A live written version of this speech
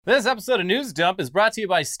This episode of News Dump is brought to you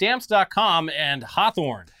by Stamps.com and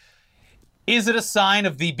Hawthorne. Is it a sign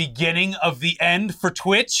of the beginning of the end for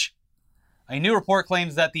Twitch? A new report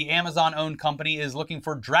claims that the Amazon-owned company is looking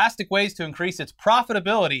for drastic ways to increase its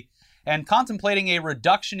profitability and contemplating a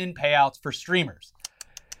reduction in payouts for streamers.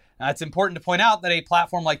 Now, it's important to point out that a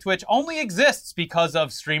platform like Twitch only exists because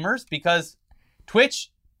of streamers, because Twitch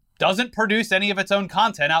doesn't produce any of its own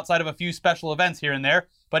content outside of a few special events here and there,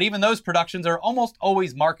 but even those productions are almost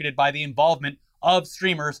always marketed by the involvement of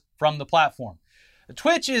streamers from the platform.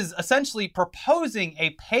 Twitch is essentially proposing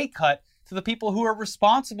a pay cut to the people who are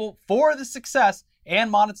responsible for the success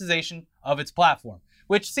and monetization of its platform,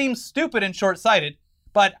 which seems stupid and short-sighted,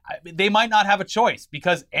 but they might not have a choice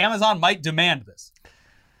because Amazon might demand this.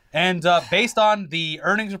 And based on the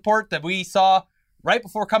earnings report that we saw right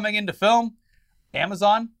before coming into film,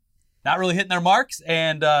 Amazon not really hitting their marks,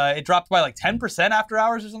 and it dropped by like 10% after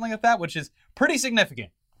hours or something like that, which is pretty significant.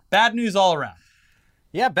 Bad news all around.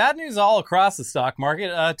 Yeah, bad news all across the stock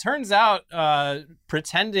market. Turns out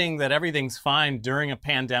pretending that everything's fine during a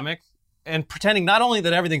pandemic and pretending not only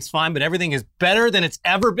that everything's fine, but everything is better than it's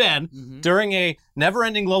ever been during a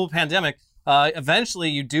never-ending global pandemic, eventually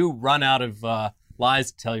you do run out of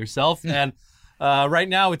lies to tell yourself. And right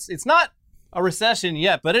now it's not a recession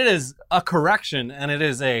yet, but it is a correction, and it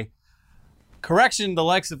is a correction the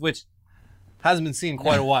likes of which hasn't been seen in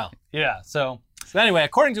quite a while. Yeah, so anyway,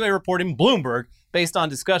 according to a report in Bloomberg, based on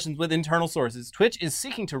discussions with internal sources, Twitch is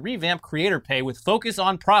seeking to revamp creator pay with focus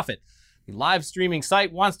on profit. The live streaming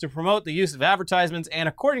site wants to promote the use of advertisements, and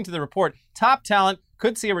according to the report, top talent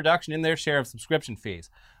could see a reduction in their share of subscription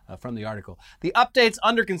fees. From the article, the updates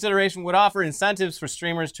under consideration would offer incentives for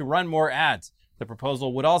streamers to run more ads. The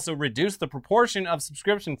proposal would also reduce the proportion of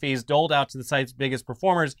subscription fees doled out to the site's biggest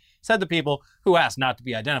performers, said the people who asked not to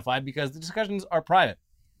be identified because the discussions are private.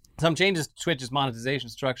 Some changes to Twitch's monetization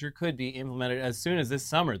structure could be implemented as soon as this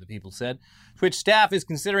summer, the people said. Twitch staff is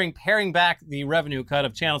considering paring back the revenue cut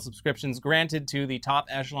of channel subscriptions granted to the top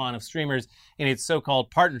echelon of streamers in its so-called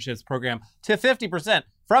partnerships program to 50%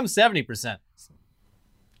 from 70%.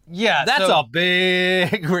 yeah, That's a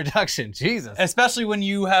big reduction, Jesus. especially when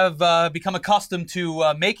you have become accustomed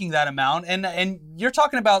to making that amount. And you're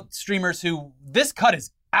talking about streamers who this cut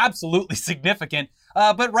is absolutely significant,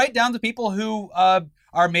 but right down to people who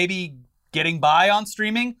are maybe getting by on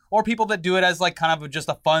streaming, or people that do it as like kind of just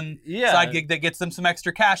a fun side gig that gets them some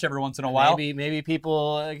extra cash every once in a while. Maybe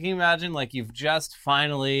people, can you imagine, like you've just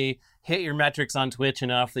finally hit your metrics on Twitch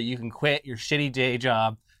enough that you can quit your shitty day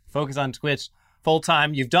job, focus on Twitch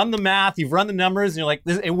full-time, you've done the math, you've run the numbers, and you're like,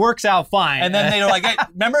 it works out fine. And then they're like, hey,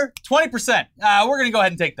 remember, 20%, we're going to go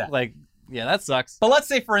ahead and take that. Like, yeah, that sucks. But let's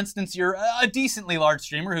say, for instance, you're a decently large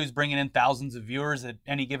streamer who's bringing in thousands of viewers at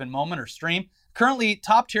any given moment or stream. Currently,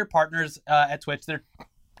 top-tier partners at Twitch, they're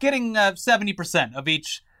getting 70% of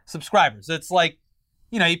each subscriber. So it's like,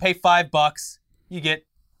 you know, you pay $5, you get,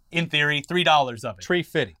 in theory, $3 of it. Tree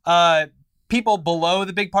fitty. People below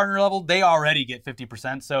the big partner level, they already get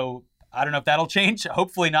 50%, so I don't know if that'll change.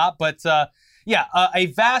 Hopefully not. But a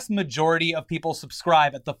vast majority of people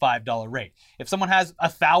subscribe at the $5 rate. If someone has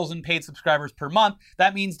 1,000 paid subscribers per month,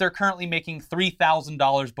 that means they're currently making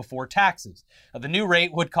 $3,000 before taxes. The new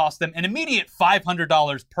rate would cost them an immediate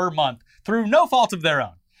 $500 per month through no fault of their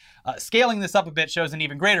own. Scaling this up a bit shows an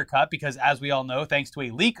even greater cut because, as we all know, thanks to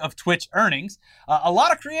a leak of Twitch earnings, a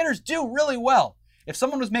lot of creators do really well. If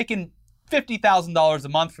someone was making $50,000 a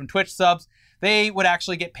month from Twitch subs, they would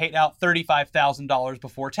actually get paid out $35,000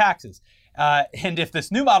 before taxes. And if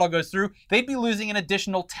this new model goes through, they'd be losing an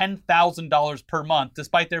additional $10,000 per month,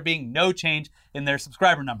 despite there being no change in their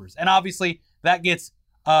subscriber numbers. And obviously, that gets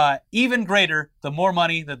even greater the more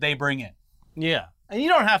money that they bring in. Yeah. And you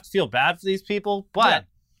don't have to feel bad for these people, but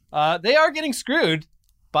they are getting screwed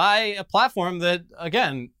by a platform that,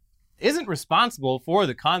 again, isn't responsible for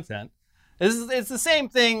the content. It's the same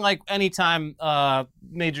thing like anytime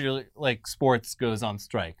major like sports goes on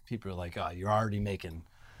strike. People are like, oh, you're already making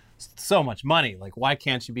so much money. Like, why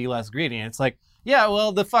can't you be less greedy? And it's like, yeah,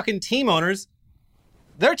 well, the fucking team owners,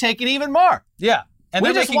 they're taking even more. Yeah. And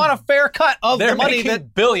we just want a fair cut of the money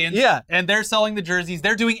that billions. Yeah. And they're selling the jerseys.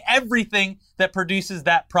 They're doing everything that produces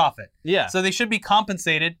that profit. Yeah. So they should be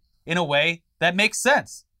compensated in a way that makes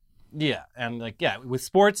sense. Yeah. And like, yeah, with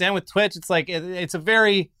sports and with Twitch, it's like,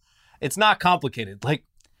 it's not complicated. Like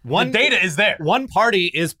the data is there. One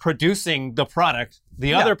party is producing the product.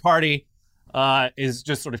 The other party is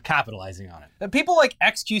just sort of capitalizing on it. People like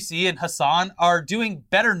XQC and Hassan are doing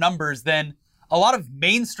better numbers than a lot of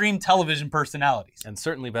mainstream television personalities. And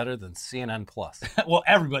certainly better than CNN Plus. Well,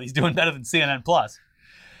 everybody's doing better than CNN Plus.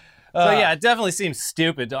 So yeah, it definitely seems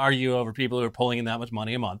stupid to argue over people who are pulling in that much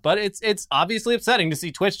money a month. But it's obviously upsetting to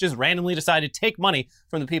see Twitch just randomly decide to take money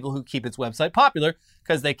from the people who keep its website popular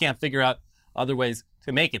because they can't figure out other ways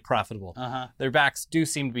to make it profitable. Their backs do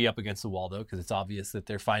seem to be up against the wall, though, because it's obvious that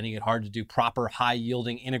they're finding it hard to do proper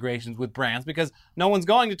high-yielding integrations with brands because no one's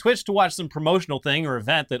going to Twitch to watch some promotional thing or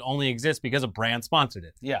event that only exists because a brand sponsored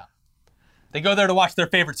it. Yeah. They go there to watch their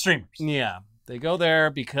favorite streamers. Yeah. They go there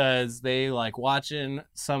because they like watching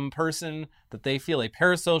some person that they feel a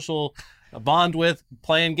parasocial bond with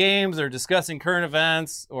playing games or discussing current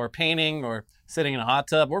events or painting or sitting in a hot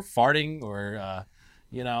tub or farting or,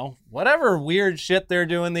 whatever weird shit they're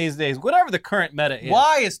doing these days, whatever the current meta is.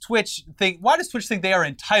 Why does Twitch think they are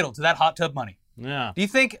entitled to that hot tub money? Yeah. Do you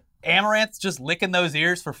think Amaranth's just licking those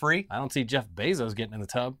ears for free? I don't see Jeff Bezos getting in the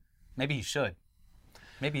tub. Maybe he should.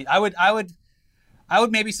 Maybe I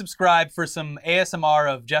would maybe subscribe for some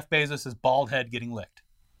ASMR of Jeff Bezos' bald head getting licked.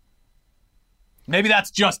 Maybe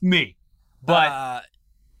that's just me, but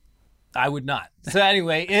I would not. So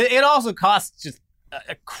anyway, it also costs just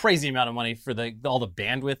a crazy amount of money for all the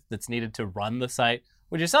bandwidth that's needed to run the site,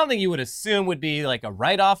 which is something you would assume would be like a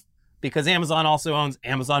write-off because Amazon also owns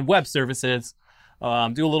Amazon Web Services. Do a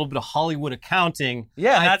little bit of Hollywood accounting.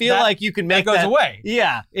 Yeah, I feel like you can make that goes away.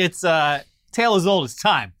 Yeah, it's tale as old as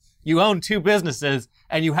time. You own two businesses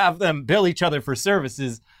and you have them bill each other for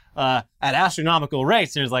services at astronomical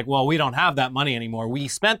rates. And it's like, well, we don't have that money anymore. We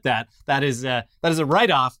spent that. That is a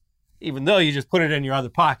write-off, even though you just put it in your other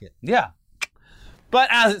pocket. Yeah. But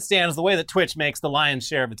as it stands, the way that Twitch makes the lion's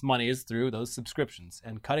share of its money is through those subscriptions.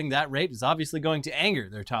 And cutting that rate is obviously going to anger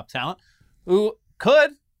their top talent, who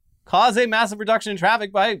could cause a massive reduction in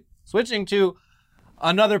traffic by switching to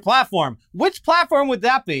another platform. Which platform would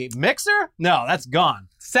that be? Mixer? No, that's gone.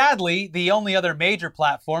 Sadly, the only other major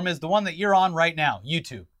platform is the one that you're on right now,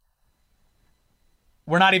 YouTube.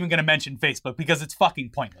 We're not even going to mention Facebook because it's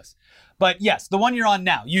fucking pointless. But yes, the one you're on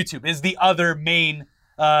now, YouTube, is the other main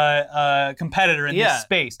competitor in this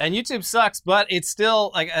space. And YouTube sucks, but it's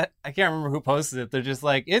still, like, I can't remember who posted it. They're just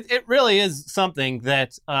like, it really is something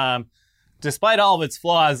that, despite all of its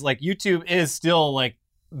flaws, like, YouTube is still, like,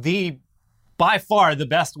 by far the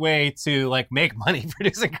best way to like make money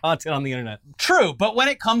producing content on the internet. True, but when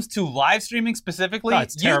it comes to live streaming specifically,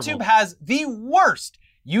 YouTube has the worst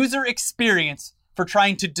user experience for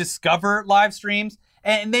trying to discover live streams,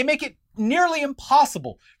 and they make it nearly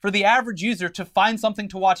impossible for the average user to find something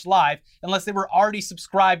to watch live unless they were already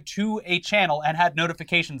subscribed to a channel and had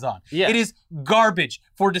notifications on. Yeah. It is garbage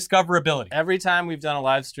for discoverability. Every time we've done a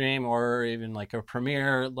live stream or even like a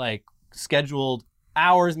premiere, like scheduled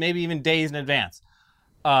hours, maybe even days in advance,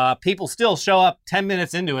 people still show up 10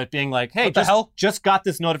 minutes into it being like, hey, just got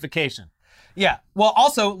this notification. Yeah. Well,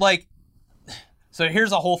 also, like, so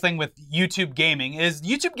here's a whole thing with YouTube gaming is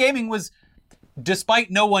YouTube gaming was, despite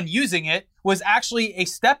no one using it, was actually a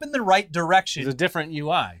step in the right direction. It's a different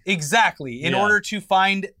UI. Exactly. In order to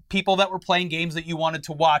find people that were playing games that you wanted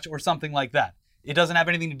to watch or something like that. It doesn't have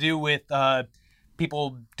anything to do with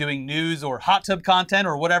people doing news or hot tub content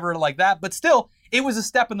or whatever like that, but still, it was a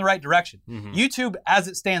step in the right direction. Mm-hmm. YouTube, as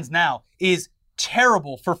it stands now, is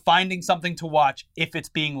terrible for finding something to watch if it's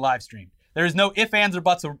being live streamed. There's no ifs, ands, or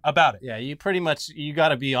buts about it. Yeah, you got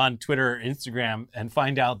to be on Twitter or Instagram and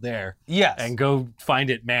find out there. Yes. And go find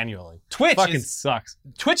it manually. Twitch sucks.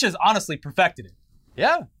 Twitch has honestly perfected it.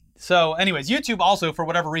 Yeah. So anyways, YouTube also, for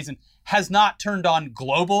whatever reason, has not turned on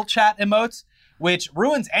global chat emotes, which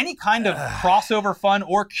ruins any kind of crossover fun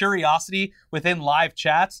or curiosity within live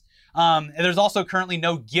chats. And there's also currently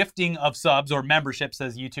no gifting of subs or memberships,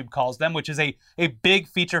 as YouTube calls them, which is a big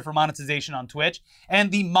feature for monetization on Twitch. And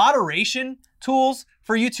the moderation tools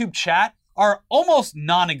for YouTube chat are almost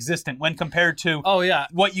non-existent when compared to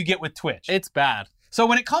what you get with Twitch. It's bad. So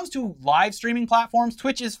when it comes to live streaming platforms,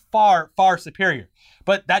 Twitch is far, far superior.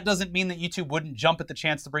 But that doesn't mean that YouTube wouldn't jump at the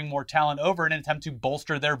chance to bring more talent over in an attempt to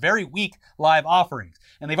bolster their very weak live offerings.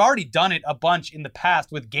 And they've already done it a bunch in the past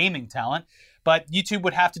with gaming talent. But YouTube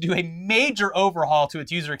would have to do a major overhaul to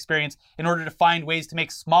its user experience in order to find ways to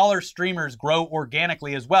make smaller streamers grow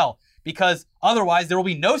organically as well. Because otherwise, there will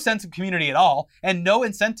be no sense of community at all and no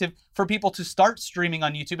incentive for people to start streaming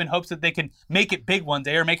on YouTube in hopes that they can make it big one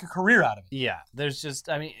day or make a career out of it. Yeah, there's just,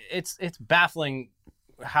 I mean, it's baffling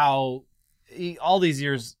how all these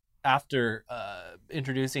years after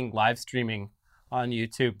introducing live streaming on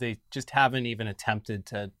YouTube, they just haven't even attempted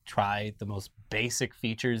to try the most basic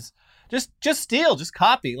features. Just steal, just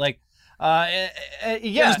copy. Like,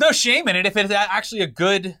 there's no shame in it if it's actually a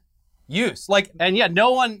good use. Like, and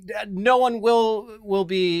no one will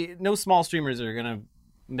be, no small streamers are gonna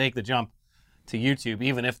make the jump to YouTube,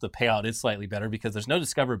 even if the payout is slightly better, because there's no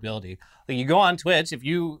discoverability. Like, you go on Twitch, if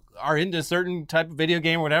you are into a certain type of video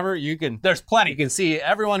game or whatever, There's plenty. You can see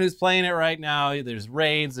everyone who's playing it right now. There's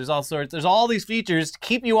raids, there's all sorts. There's all these features to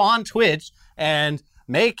keep you on Twitch and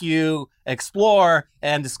make you explore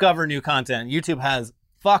and discover new content. YouTube has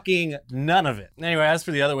fucking none of it. Anyway, as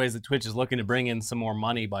for the other ways that Twitch is looking to bring in some more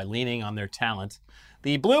money by leaning on their talent,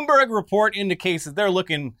 the Bloomberg report indicates that they're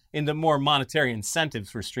looking into more monetary incentives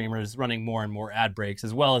for streamers, running more and more ad breaks,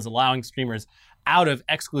 as well as allowing streamers out of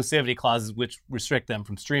exclusivity clauses which restrict them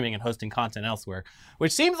from streaming and hosting content elsewhere,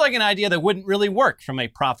 which seems like an idea that wouldn't really work from a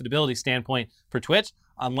profitability standpoint for Twitch,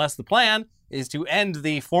 unless the plan is to end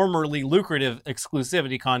the formerly lucrative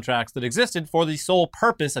exclusivity contracts that existed for the sole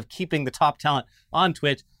purpose of keeping the top talent on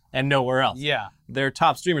Twitch and nowhere else. Yeah. Their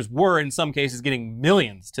top streamers were, in some cases, getting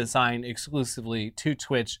millions to sign exclusively to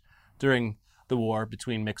Twitch during the war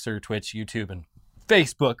between Mixer, Twitch, YouTube, and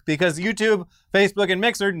Facebook, because YouTube, Facebook, and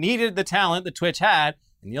Mixer needed the talent that Twitch had,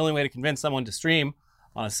 and the only way to convince someone to stream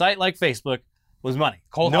on a site like Facebook was money.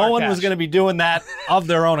 No one was going to be doing that of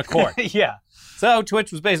their own accord. Yeah. So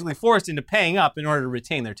Twitch was basically forced into paying up in order to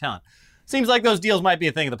retain their talent. Seems like those deals might be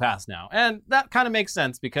a thing of the past now, and that kind of makes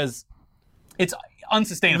sense because it's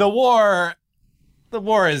unsustainable. The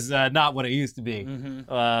war is not what it used to be.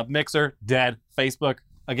 Mixer, dead. Facebook,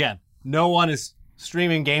 again, no one is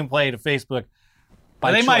streaming gameplay to Facebook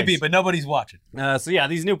by they choice. might be, but nobody's watching. So yeah,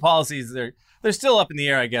 these new policies, they're still up in the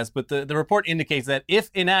air, I guess, but the report indicates that if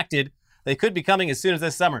enacted, they could be coming as soon as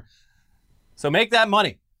this summer. So make that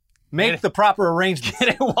money. Make the proper arrangements. Get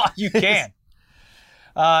it while you can.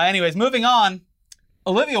 Anyways, moving on.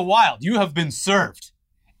 Olivia Wilde, you have been served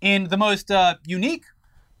in the most unique,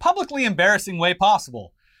 publicly embarrassing way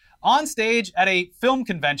possible. On stage at a film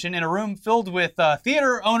convention in a room filled with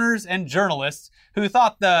theater owners and journalists who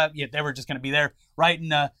thought they were just going to be there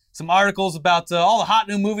writing some articles about all the hot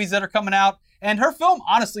new movies that are coming out. And her film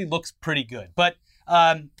honestly looks pretty good. But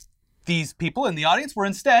these people in the audience were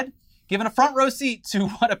instead given a front row seat to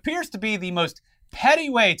what appears to be the most petty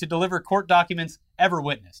way to deliver court documents ever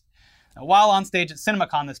witnessed. Now, while on stage at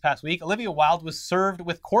CinemaCon this past week, Olivia Wilde was served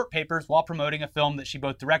with court papers while promoting a film that she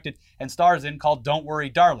both directed and stars in called Don't Worry,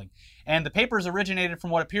 Darling. And the papers originated from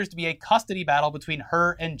what appears to be a custody battle between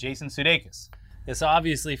her and Jason Sudeikis. Yes,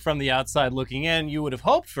 obviously from the outside looking in, you would have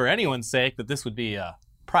hoped for anyone's sake that this would be a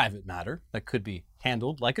private matter that could be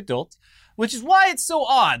handled like adults, which is why it's so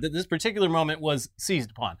odd that this particular moment was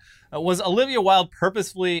seized upon. Was Olivia Wilde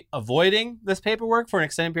purposefully avoiding this paperwork for an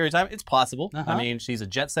extended period of time? It's possible. I mean, she's a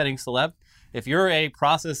jet-setting celeb. If you're a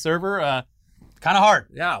process server, kind of hard.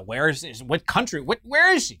 Yeah, what country?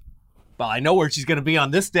 Where is she? Well, I know where she's going to be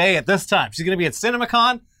on this day at this time. She's going to be at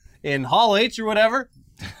CinemaCon in Hall H or whatever.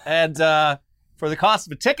 And for the cost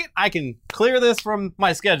of a ticket, I can clear this from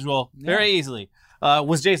my schedule very easily.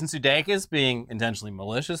 Was Jason Sudeikis being intentionally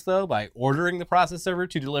malicious, though, by ordering the process server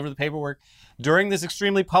to deliver the paperwork during this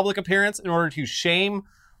extremely public appearance in order to shame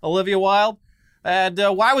Olivia Wilde? And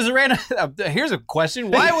why was a random... here's a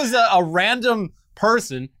question. Why was a random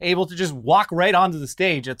person able to just walk right onto the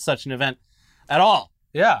stage at such an event at all?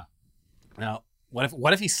 Yeah. Now,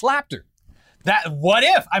 what if he slapped her? What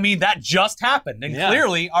if? I mean, that just happened. And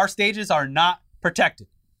clearly, our stages are not protected.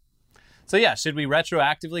 So yeah, should we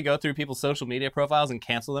retroactively go through people's social media profiles and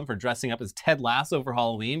cancel them for dressing up as Ted Lasso for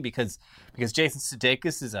Halloween because Jason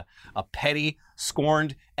Sudeikis is a petty,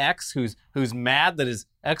 scorned ex who's mad that his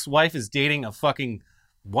ex-wife is dating a fucking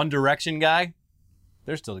One Direction guy?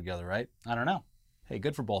 They're still together, right? I don't know. Hey,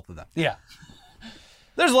 good for both of them. Yeah.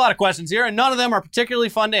 There's a lot of questions here, and none of them are particularly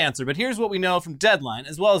fun to answer, but here's what we know from Deadline,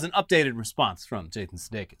 as well as an updated response from Jason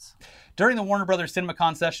Sudeikis. During the Warner Brothers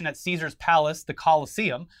CinemaCon session at Caesars Palace, the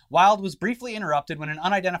Coliseum, Wilde was briefly interrupted when an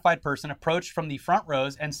unidentified person approached from the front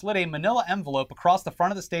rows and slid a manila envelope across the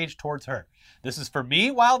front of the stage towards her. "This is for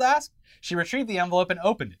me?" Wilde asked. She retrieved the envelope and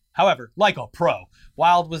opened it. However, like a pro,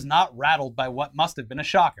 Wilde was not rattled by what must have been a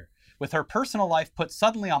shocker. With her personal life put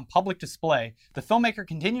suddenly on public display, the filmmaker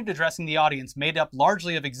continued addressing the audience made up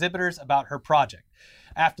largely of exhibitors about her project.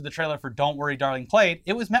 After the trailer for Don't Worry, Darling played,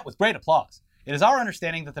 it was met with great applause. It is our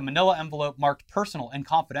understanding that the manila envelope marked personal and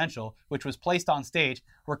confidential, which was placed on stage,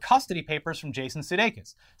 were custody papers from Jason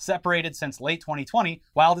Sudeikis. Separated since late 2020,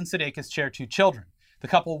 Wilde and Sudeikis share 2 children. The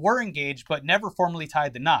couple were engaged but never formally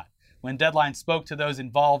tied the knot. When Deadline spoke to those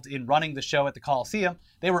involved in running the show at the Coliseum,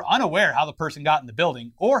 they were unaware how the person got in the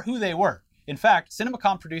building or who they were. In fact,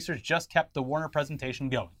 CinemaCon producers just kept the Warner presentation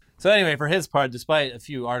going. So anyway, for his part, despite a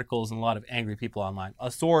few articles and a lot of angry people online, a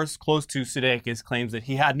source close to Sudeikis claims that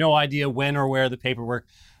he had no idea when or where the paperwork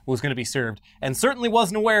was going to be served, and certainly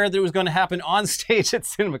wasn't aware that it was going to happen on stage at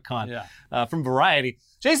CinemaCon. Yeah. From Variety,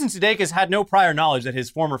 Jason Sudeikis had no prior knowledge that his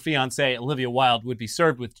former fiancée, Olivia Wilde, would be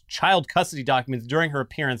served with child custody documents during her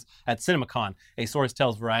appearance at CinemaCon, a source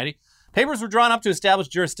tells Variety. Papers were drawn up to establish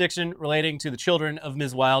jurisdiction relating to the children of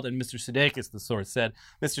Ms. Wilde and Mr. Sudeikis, the source said.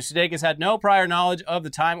 Mr. Sudeikis had no prior knowledge of the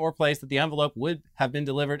time or place that the envelope would have been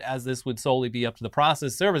delivered, as this would solely be up to the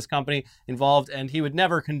process service company involved, and he would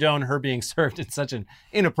never condone her being served in such an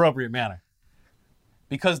inappropriate manner.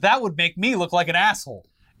 Because that would make me look like an asshole.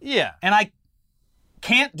 Yeah. And I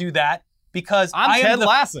can't do that because I'm Ted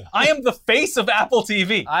Lasso. I am the face of Apple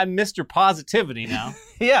TV. I'm Mr. Positivity now.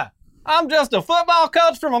 Yeah. I'm just a football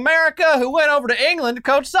coach from America who went over to England to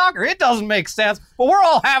coach soccer. It doesn't make sense, but we're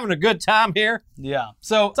all having a good time here. Yeah.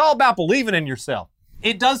 So It's all about believing in yourself.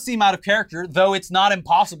 it does seem out of character, though it's not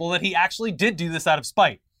impossible that he actually did do this out of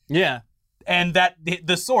spite. Yeah. And that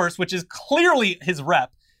the source, which is clearly his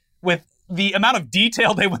rep, with the amount of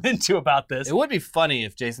detail they went into about this. It would be funny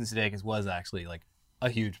if Jason Sudeikis was actually like a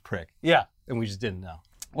huge prick, Yeah. and we just didn't know.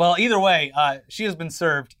 Well, either way, she has been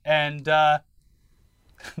served, and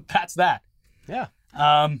that's that. Yeah.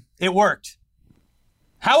 It worked.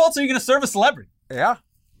 How else are you going to serve a celebrity? Yeah.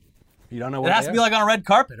 You don't know what It has to be like on a red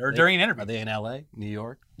carpet or during an interview. Are they in LA, New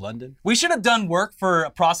York, London? We should have done work for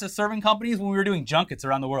process serving companies when we were doing junkets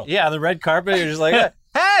around the world. Yeah, the red carpet. You're just like,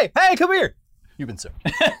 hey, come here. You've been served.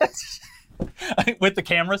 With the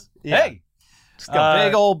cameras. Yeah. Hey. Just a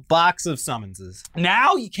big old box of summonses.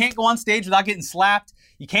 Now you can't go on stage without getting slapped.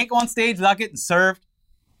 You can't go on stage without getting served.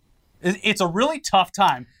 It's a really tough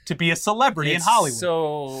time to be a celebrity in Hollywood.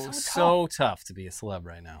 So tough to be a celeb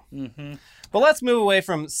right now. Mm-hmm. But let's move away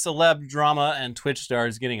from celeb drama and Twitch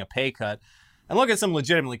stars getting a pay cut and look at some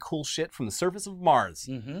legitimately cool shit from the surface of Mars.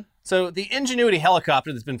 Mm-hmm. So the Ingenuity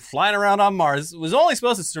helicopter that's been flying around on Mars was only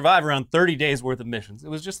supposed to survive around 30 days worth of missions. It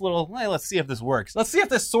was just a little, hey, let's see if this works. Let's see if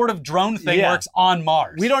this sort of drone thing works on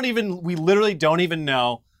Mars. We literally don't even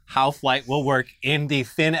know how flight will work in the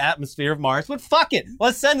thin atmosphere of Mars. But fuck it.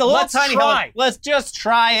 Let's send a little tiny helicopter. Let's just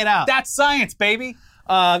try it out. That's science, baby.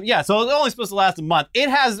 So it's only supposed to last a month. It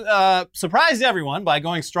has surprised everyone by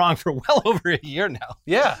going strong for well over a year now.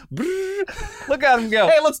 Yeah. Look at him go.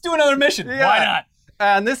 Hey, let's do another mission. Yeah. Why not?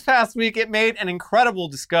 And this past week, it made an incredible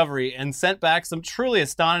discovery and sent back some truly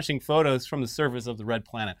astonishing photos from the surface of the red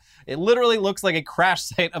planet. It literally looks like a crash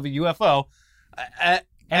site of a UFO.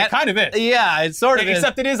 And it kind of is. Yeah, it sort of is.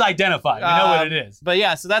 Except it is identified. We know what it is. But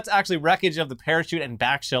yeah, so that's actually wreckage of the parachute and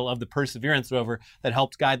back shell of the Perseverance rover that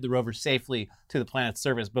helped guide the rover safely to the planet's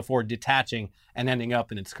surface before detaching and ending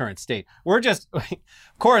up in its current state. We're just, of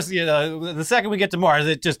course, the second we get to Mars,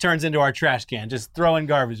 it just turns into our trash can, just throwing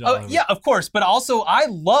garbage all over. Yeah, of course. But also, I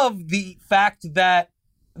love the fact that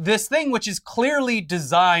this thing, which is clearly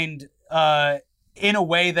designed in a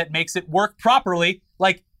way that makes it work properly,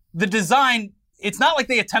 like the design, it's not like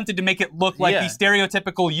they attempted to make it look like the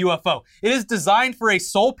stereotypical UFO. It is designed for a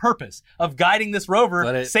sole purpose of guiding this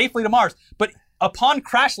rover safely to Mars. But upon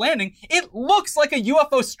crash landing, it looks like a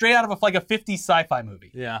UFO straight out of a 50s sci-fi movie.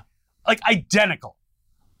 Yeah. Like identical.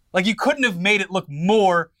 Like you couldn't have made it look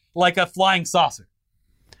more like a flying saucer.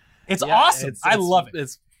 It's awesome. I love it.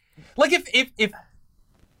 It's like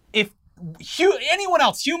if anyone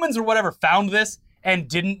else, humans or whatever, found this and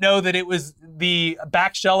didn't know that it was the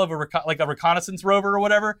back shell of a reconnaissance rover or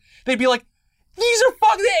whatever, they'd be like, these are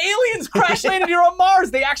fucking aliens crash landed here on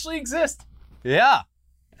Mars. They actually exist. Yeah.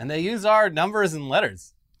 And they use our numbers and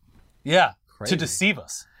letters. Yeah. Crazy. To deceive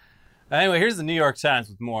us. Anyway, here's the New York Times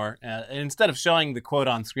with more. And instead of showing the quote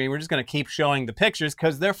on screen, we're just going to keep showing the pictures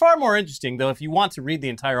because they're far more interesting, though if you want to read the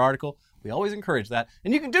entire article, we always encourage that.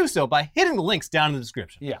 And you can do so by hitting the links down in the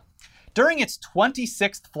description. Yeah. During its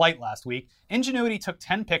 26th flight last week, Ingenuity took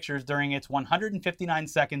 10 pictures during its 159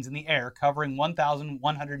 seconds in the air, covering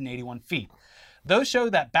 1,181 feet. Those show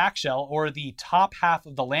that back shell, or the top half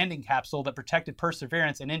of the landing capsule that protected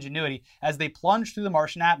Perseverance and Ingenuity as they plunged through the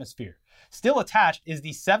Martian atmosphere. Still attached is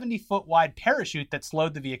the 70-foot wide parachute that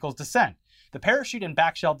slowed the vehicle's descent. The parachute and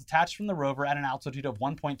back shell detached from the rover at an altitude of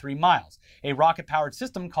 1.3 miles. A rocket-powered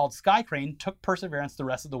system called Skycrane took Perseverance the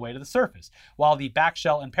rest of the way to the surface, while the back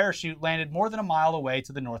shell and parachute landed more than a mile away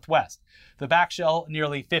to the northwest. The back shell,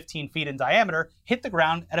 nearly 15 feet in diameter, hit the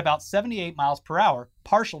ground at about 78 miles per hour,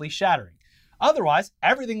 partially shattering. Otherwise,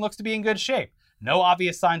 everything looks to be in good shape. No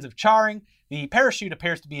obvious signs of charring. The parachute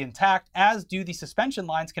appears to be intact, as do the suspension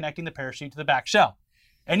lines connecting the parachute to the back shell.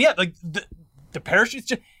 And yet, like the parachute's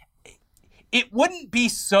just... It wouldn't be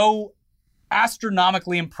so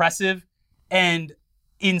astronomically impressive and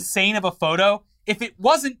insane of a photo if it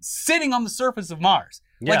wasn't sitting on the surface of Mars.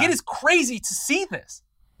 Yeah. Like, it is crazy to see this.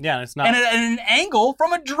 Yeah, it's not. And at an angle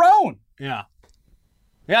from a drone. Yeah.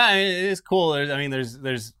 Yeah, I mean, it is cool. I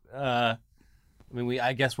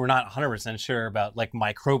guess we're not 100% sure about like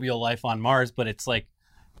microbial life on Mars, but it's like,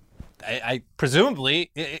 I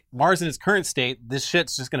presumably Mars in its current state, this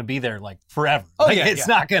shit's just going to be there like forever. Oh, like, yeah, it's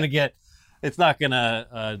not going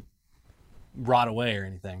to rot away or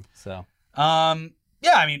anything. So,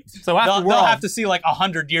 yeah, I mean, so after they'll have to see like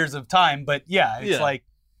 100 years of time, but yeah, it's like,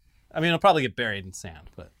 I mean, it'll probably get buried in sand,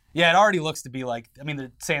 but yeah, it already looks to be like, I mean,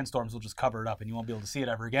 the sandstorms will just cover it up and you won't be able to see it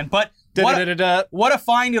ever again. But what a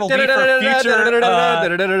find it'll be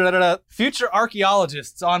for future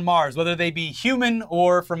archaeologists on Mars, whether they be human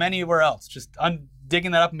or from anywhere else. Just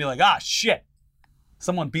digging that up and be like, ah, shit,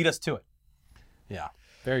 someone beat us to it. Yeah,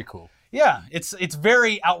 very cool. Yeah, it's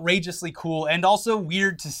very outrageously cool and also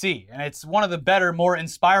weird to see. And it's one of the better, more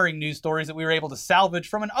inspiring news stories that we were able to salvage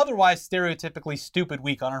from an otherwise stereotypically stupid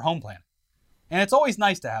week on our home planet. And it's always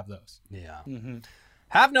nice to have those. Yeah. Mm-hmm.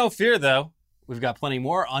 Have no fear, though. We've got plenty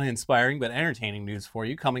more uninspiring but entertaining news for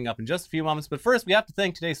you coming up in just a few moments. But first, we have to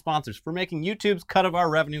thank today's sponsors for making YouTube's cut of our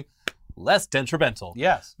revenue less detrimental.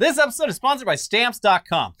 Yes. This episode is sponsored by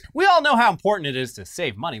Stamps.com. We all know how important it is to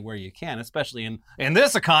save money where you can, especially in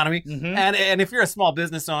this economy. Mm-hmm. And if you're a small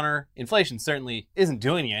business owner, inflation certainly isn't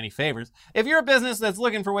doing you any favors. If you're a business that's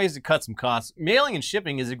looking for ways to cut some costs, mailing and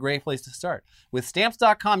shipping is a great place to start. With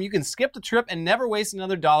Stamps.com, you can skip the trip and never waste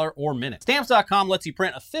another dollar or minute. Stamps.com lets you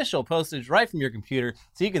print official postage right from your computer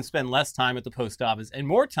so you can spend less time at the post office and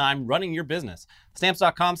more time running your business.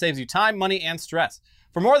 Stamps.com saves you time, money, and stress.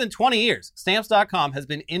 For more than 20 years, Stamps.com has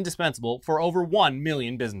been indispensable for over 1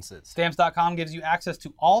 million businesses. Stamps.com gives you access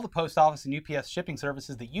to all the post office and UPS shipping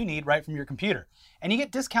services that you need right from your computer. And you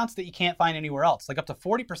get discounts that you can't find anywhere else, like up to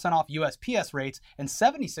 40% off USPS rates and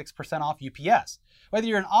 76% off UPS. Whether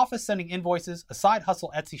you're an office sending invoices, a side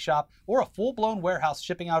hustle Etsy shop, or a full-blown warehouse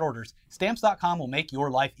shipping out orders, Stamps.com will make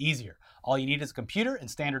your life easier. All you need is a computer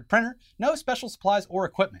and standard printer, no special supplies or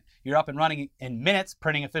equipment. You're up and running in minutes,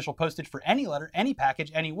 printing official postage for any letter, any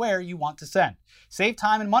package, anywhere you want to send. Save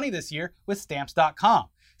time and money this year with Stamps.com.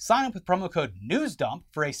 Sign up with promo code NEWSDUMP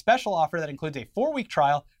for a special offer that includes a 4-week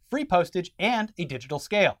trial, free postage, and a digital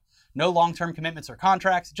scale. No long-term commitments or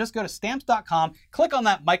contracts. Just go to Stamps.com, click on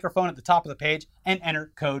that microphone at the top of the page, and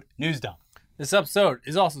enter code NEWSDUMP. This episode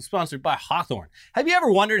is also sponsored by Hawthorne. Have you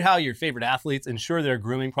ever wondered how your favorite athletes ensure their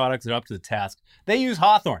grooming products are up to the task? They use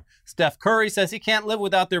Hawthorne. Steph Curry says he can't live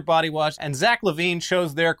without their body wash, and Zach LaVine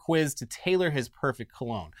chose their quiz to tailor his perfect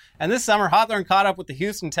cologne. And this summer, Hawthorne caught up with the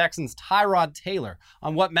Houston Texans' Tyrod Taylor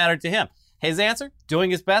on what mattered to him. His answer?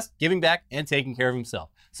 Doing his best, giving back, and taking care of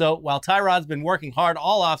himself. So while Tyrod's been working hard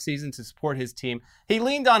all offseason to support his team, he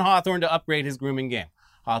leaned on Hawthorne to upgrade his grooming game.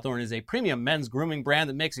 Hawthorne is a premium men's grooming brand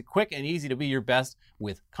that makes it quick and easy to be your best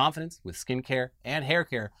with confidence, with skincare and hair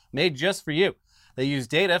care made just for you. They use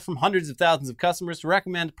data from hundreds of thousands of customers to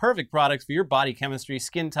recommend perfect products for your body chemistry,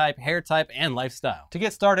 skin type, hair type, and lifestyle. To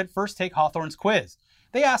get started, first take Hawthorne's quiz.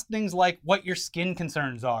 They ask things like what your skin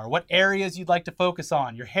concerns are, what areas you'd like to focus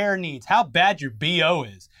on, your hair needs, how bad your BO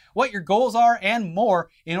is, what your goals are, and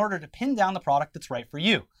more in order to pin down the product that's right for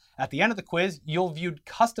you. At the end of the quiz, you'll view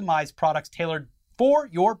customized products tailored for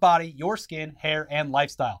your body, your skin, hair, and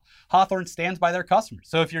lifestyle. Hawthorne stands by their customers,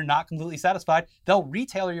 so if you're not completely satisfied, they'll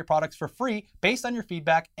retailer your products for free based on your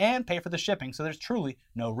feedback and pay for the shipping, so there's truly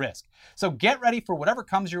no risk. So get ready for whatever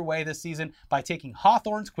comes your way this season by taking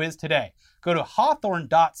Hawthorne's quiz today. Go to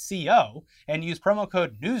hawthorne.co and use promo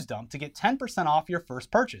code NEWSDUMP to get 10% off your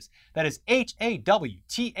first purchase. That is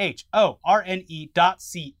HAWTHORNE.co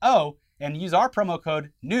and use our promo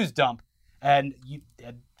code NEWSDUMP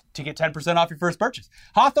to get 10% off your first purchase.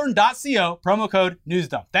 Hawthorne.co, promo code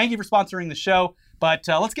NEWSDUMP. Thank you for sponsoring the show, but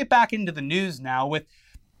let's get back into the news now with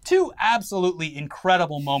two absolutely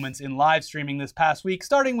incredible moments in live streaming this past week,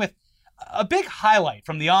 starting with a big highlight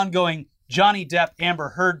from the ongoing Johnny Depp-Amber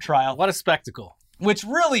Heard trial. What a spectacle. Which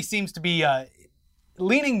really seems to be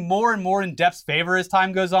leaning more and more in Depp's favor as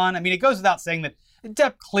time goes on. I mean, it goes without saying that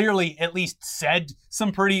Depp clearly at least said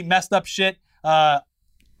some pretty messed up shit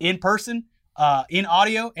in person. In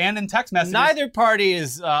audio and in text messages. Neither party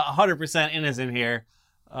is 100% innocent here.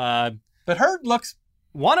 But Heard looks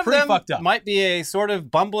one of pretty them fucked up. Might be a sort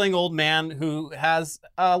of bumbling old man who has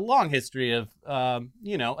a long history of,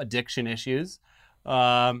 addiction issues,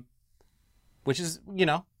 which is,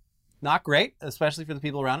 not great, especially for the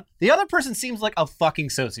people around him. The other person seems like a fucking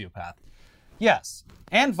sociopath. Yes,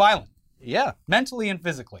 and violent. Yeah. Mentally and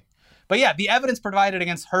physically. But yeah, the evidence provided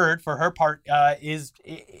against Heard for her part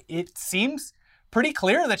it seems pretty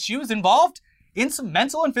clear that she was involved in some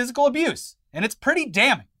mental and physical abuse. And it's pretty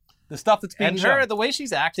damning, the stuff that's being shown. And the way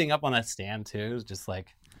she's acting up on that stand, too, is just like,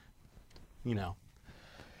 you know,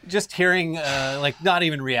 just hearing, like, not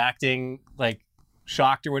even reacting, like,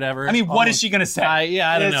 shocked or whatever. I mean, what is she going to say?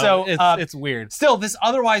 I don't know. So, it's weird. Still, this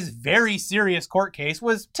otherwise very serious court case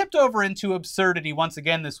was tipped over into absurdity once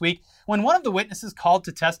again this week when one of the witnesses called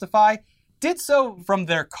to testify did so from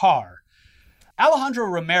their car. Alejandro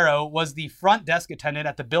Romero was the front desk attendant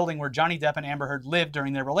at the building where Johnny Depp and Amber Heard lived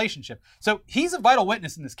during their relationship. So he's a vital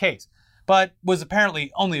witness in this case, but was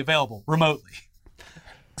apparently only available remotely.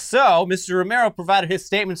 So Mr. Romero provided his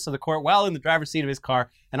statements to the court while in the driver's seat of his car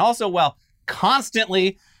and also while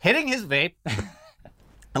constantly hitting his vape,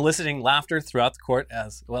 eliciting laughter throughout the court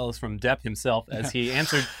as well as from Depp himself as he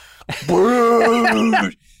answered.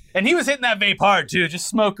 And he was hitting that vape hard, too. Just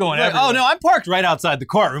smoke going everywhere. Oh, no, I'm parked right outside the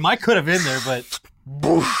courtroom. I could have been there, but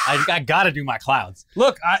I got to do my clouds.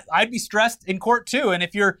 Look, I'd be stressed in court, too. And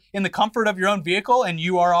if you're in the comfort of your own vehicle and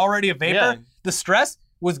you are already a vapor, the stress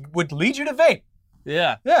would lead you to vape.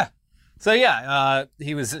 Yeah. Yeah. So,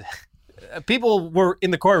 he was... people were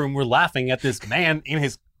in the courtroom were laughing at this man in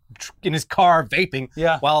his car vaping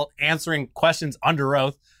while answering questions under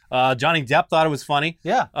oath. Johnny Depp thought it was funny.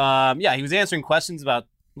 Yeah. He was answering questions about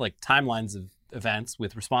like timelines of events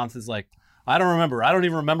with responses like, I don't remember. I don't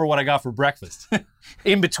even remember what I got for breakfast.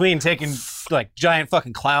 In between taking like giant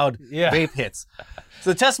fucking cloud vape hits.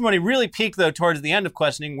 So the testimony really peaked though towards the end of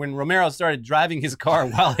questioning when Romero started driving his car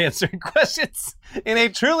while answering questions in a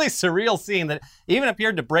truly surreal scene that even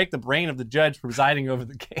appeared to break the brain of the judge presiding over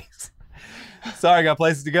the case. Sorry, I got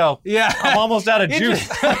places to go. Yeah. I'm almost out of juice.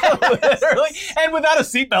 Literally, and without a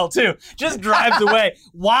seatbelt, too. Just drives away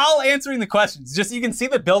while answering the questions. Just you can see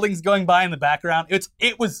the buildings going by in the background.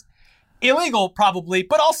 It was illegal, probably,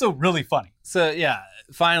 but also really funny. So,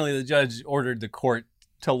 finally, the judge ordered the court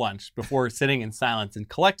to lunch before sitting in silence and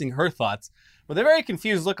collecting her thoughts with a very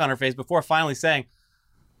confused look on her face before finally saying,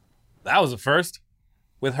 that was a first,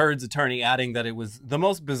 with Heard's attorney adding that it was the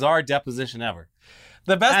most bizarre deposition ever.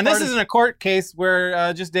 The best and this is in a court case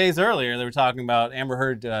where just days earlier they were talking about Amber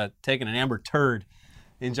Heard taking an amber turd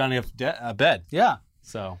in Johnny Depp's bed. Yeah.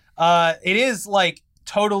 So it is like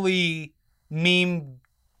totally meme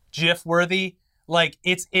GIF worthy. Like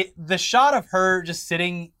the shot of her just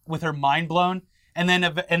sitting with her mind blown and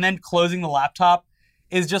then closing the laptop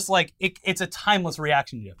is just like it's a timeless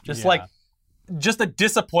reaction GIF. Just like just a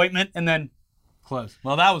disappointment and then close.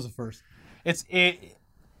 Well, that was a first.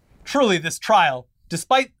 Truly this trial,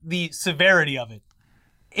 despite the severity of it,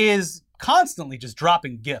 is constantly just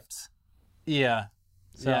dropping gifts. Yeah.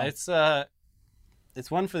 So. Yeah,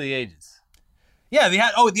 it's one for the ages. Yeah,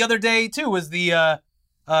 the other day too was the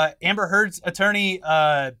Amber Heard's attorney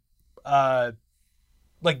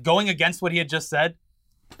like going against what he had just said.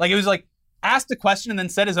 Like it was like asked a question and then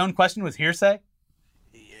said his own question was hearsay.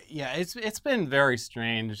 Yeah, it's been very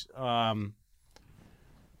strange.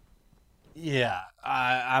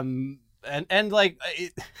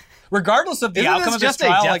 Regardless of the outcome of this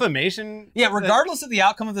trial, just a defamation. Regardless of the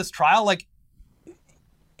outcome of this trial, like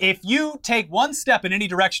if you take one step in any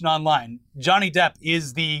direction online, Johnny Depp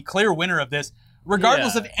is the clear winner of this,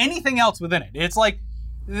 regardless of anything else within it. It's like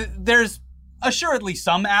there's assuredly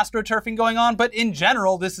some astroturfing going on, but in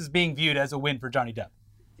general, this is being viewed as a win for Johnny Depp.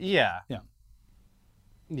 Yeah.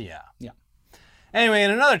 Anyway,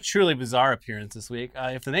 in another truly bizarre appearance this week,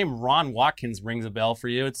 if the name Ron Watkins rings a bell for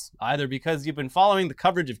you, it's either because you've been following the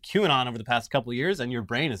coverage of QAnon over the past couple of years and your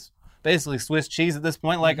brain is basically Swiss cheese at this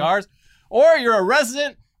point like ours, or you're a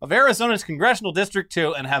resident of Arizona's Congressional District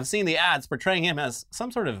 2 and have seen the ads portraying him as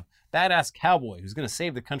some sort of badass cowboy who's going to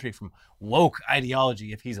save the country from woke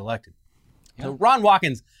ideology if he's elected. So Ron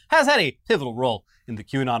Watkins has had a pivotal role in the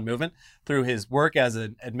QAnon movement through his work as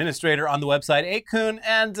an administrator on the website 8kun,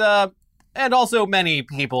 and also many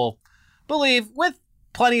people believe, with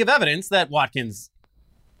plenty of evidence, that Watkins,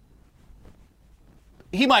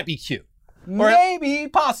 he might be Q. Maybe,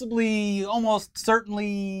 possibly, almost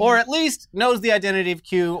certainly. Or at least knows the identity of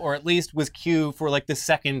Q, or at least was Q for like the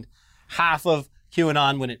second half of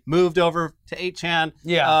QAnon when it moved over to 8chan.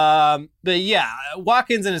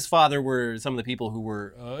 Watkins and his father were some of the people who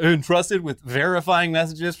were entrusted with verifying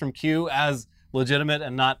messages from Q as legitimate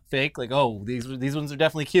and not fake. Like, oh, these ones are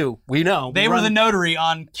definitely Q. We know. They were the notary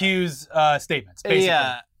on Q's statements,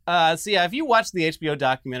 basically. If you watch the HBO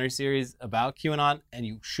documentary series about QAnon, and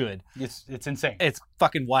you should. It's insane. It's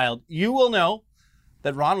fucking wild. You will know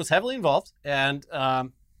that Ron was heavily involved, and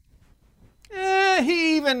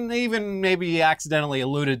he even maybe accidentally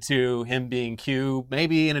alluded to him being Q,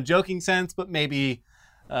 maybe in a joking sense, but maybe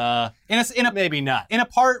maybe not. In a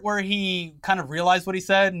part where he kind of realized what he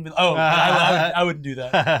said and I wouldn't do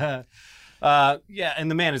that. Yeah, and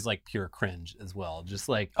the man is like pure cringe as well. Just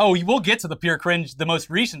like Oh, we'll get to the pure cringe, the most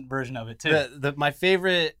recent version of it too. my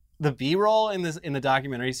favorite, the B-roll in the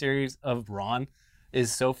documentary series of Ron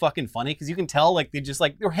is so fucking funny because you can tell like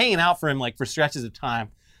they're hanging out for him like for stretches of time,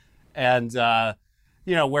 and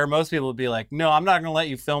where most people would be like, no, I'm not gonna let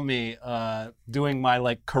you film me doing my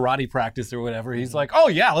like karate practice or whatever. He's like, oh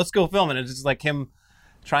yeah, let's go film it. It's just like him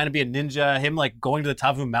trying to be a ninja, him like going to the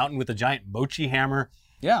top of a mountain with a giant mochi hammer.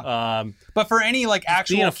 Yeah. But for any like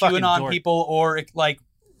actual being a fucking QAnon dork. people or like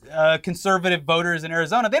conservative voters in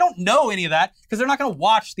Arizona, they don't know any of that because they're not going to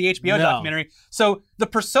watch the HBO No. documentary. So the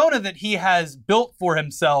persona that he has built for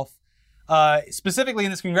himself, specifically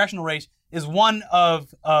in this congressional race, is one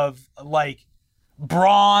of like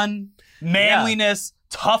brawn, manliness,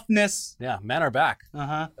 toughness. Yeah, men are back.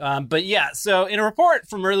 Uh-huh. But yeah, so in a report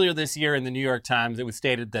from earlier this year in the New York Times, it was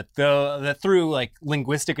stated that through like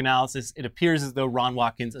linguistic analysis, it appears as though Ron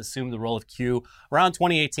Watkins assumed the role of Q around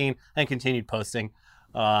 2018 and continued posting.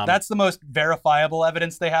 That's the most verifiable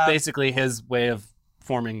evidence they have. Basically, his way of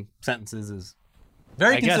forming sentences is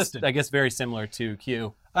Very consistent. I guess very similar to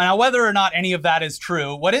Q. Now, whether or not any of that is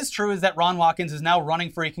true, what is true is that Ron Watkins is now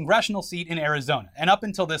running for a congressional seat in Arizona. And up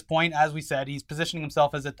until this point, as we said, he's positioning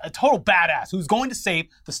himself as a total badass who's going to save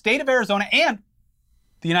the state of Arizona and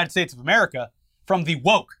the United States of America from the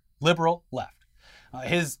woke liberal left.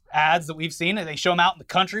 His ads that we've seen, they show him out in the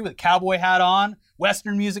country with a cowboy hat on,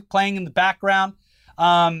 Western music playing in the background.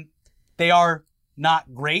 They are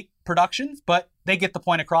not great productions, but they get the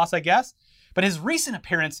point across, I guess. But his recent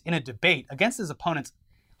appearance in a debate against his opponents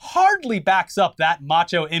hardly backs up that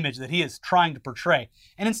macho image that he is trying to portray,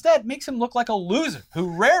 and instead makes him look like a loser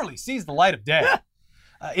who rarely sees the light of day.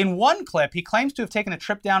 In one clip, he claims to have taken a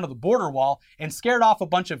trip down to the border wall and scared off a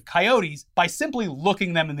bunch of coyotes by simply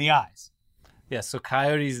looking them in the eyes. Yeah, so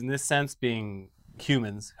coyotes in this sense being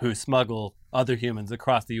humans who smuggle other humans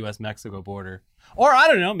across the U.S.-Mexico border. Or, I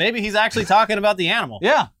don't know, maybe he's actually talking about the animal.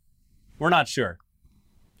 Yeah. We're not sure.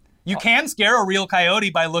 You can scare a real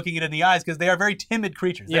coyote by looking it in the eyes because they are very timid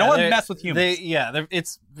creatures. They don't want to mess with humans.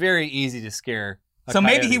 It's very easy to scare a So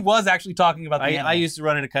maybe coyote. he was actually talking about the animal. I used to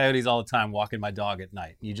run into coyotes all the time walking my dog at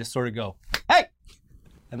night. You just sort of go, hey!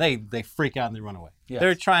 And they freak out and they run away. Yes.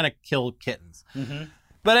 They're trying to kill kittens. Mhm.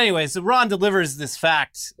 But anyway, so Ron delivers this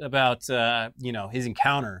fact about, his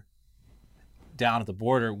encounter down at the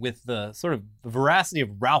border with the sort of veracity of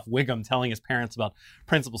Ralph Wiggum telling his parents about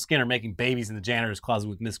Principal Skinner making babies in the janitor's closet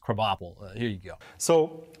with Miss Krabappel. Here you go.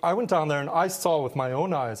 So I went down there and I saw with my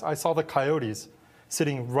own eyes, I saw the coyotes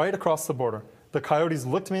sitting right across the border. The coyotes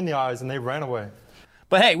looked me in the eyes and they ran away.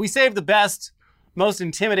 But hey, we saved the best, most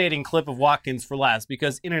intimidating clip of Watkins for last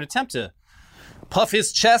because in an attempt to puff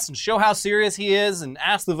his chest and show how serious he is and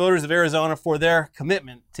ask the voters of Arizona for their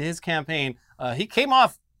commitment to his campaign, he came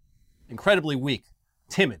off incredibly weak,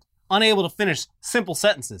 timid, unable to finish simple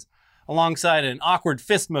sentences, alongside an awkward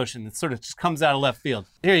fist motion that sort of just comes out of left field.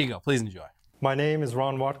 Here you go. Please enjoy. My name is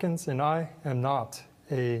Ron Watkins and I am not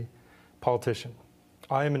a politician.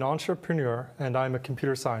 I am an entrepreneur and I'm a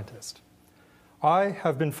computer scientist. I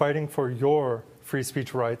have been fighting for your free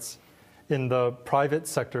speech rights in the private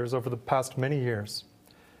sectors over the past many years.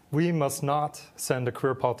 We must not send a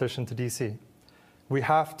career politician to DC. We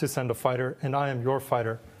have to send a fighter, and I am your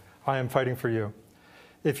fighter. I am fighting for you.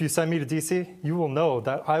 If you send me to DC, you will know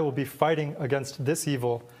that I will be fighting against this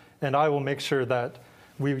evil, and I will make sure that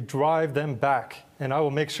we drive them back, and I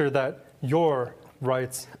will make sure that your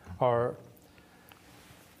rights are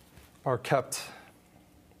kept.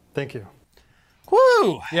 Thank you.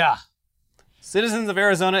 Woo! Yeah. Citizens of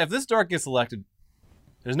Arizona, if this dork gets elected,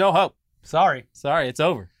 there's no hope. Sorry. Sorry, it's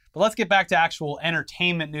over. But let's get back to actual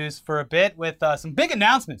entertainment news for a bit with some big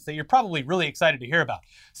announcements that you're probably really excited to hear about.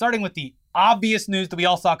 Starting with the obvious news that we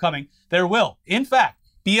all saw coming. There will, in fact,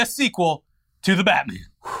 be a sequel to The Batman.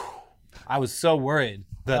 I was so worried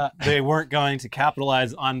that they weren't going to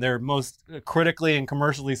capitalize on their most critically and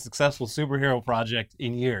commercially successful superhero project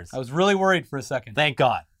in years. I was really worried for a second. Thank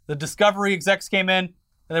God. The Discovery execs came in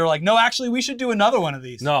and they were like, no, actually, we should do another one of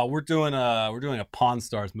these. No, we're doing a Pawn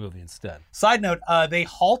Stars movie instead. Side note, they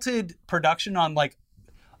halted production on like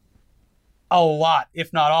a lot,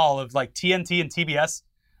 if not all, of like TNT and TBS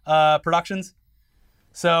productions.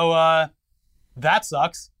 So that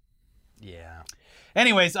sucks. Yeah.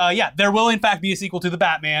 Anyways, there will in fact be a sequel to The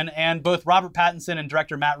Batman, and both Robert Pattinson and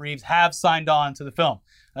director Matt Reeves have signed on to the film.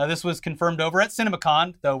 This was confirmed over at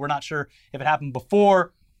CinemaCon, though we're not sure if it happened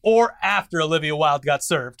before or after Olivia Wilde got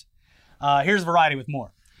served. Here's Variety with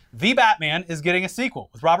more. The Batman is getting a sequel,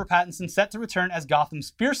 with Robert Pattinson set to return as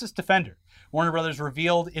Gotham's fiercest defender. Warner Brothers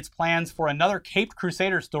revealed its plans for another Caped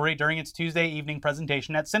Crusader story during its Tuesday evening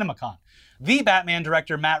presentation at CinemaCon. The Batman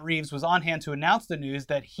director Matt Reeves was on hand to announce the news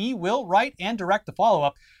that he will write and direct the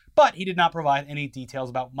follow-up, but he did not provide any details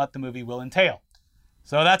about what the movie will entail.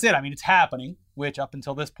 So that's it. I mean, it's happening, which up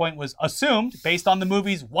until this point was assumed based on the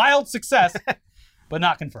movie's wild success, but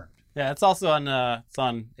not confirmed. Yeah, it's also on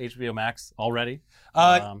HBO Max already.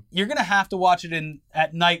 You're going to have to watch it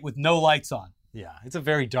at night with no lights on. Yeah, it's a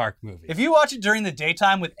very dark movie. If you watch it during the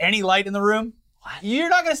daytime with any light in the room, you're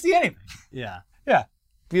not going to see anything. Yeah. Yeah.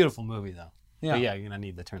 Beautiful movie, though. Yeah. But yeah, you're going to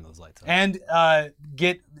need to turn those lights on. And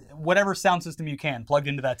get whatever sound system you can plugged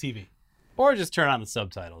into that TV. Or just turn on the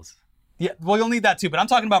subtitles. Yeah, well, you'll need that too, but I'm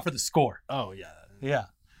talking about for the score. Oh, yeah. Yeah.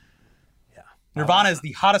 Yeah. Nirvana is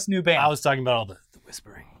the hottest new band. I was talking about all the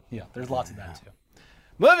whispering. Yeah, there's lots of that too.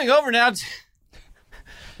 Moving over now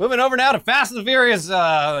to Fast and the Furious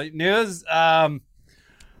news.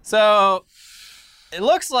 So it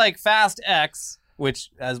looks like Fast X,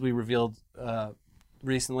 which, as we revealed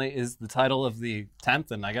recently, is the title of the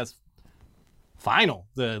 10th and I guess final,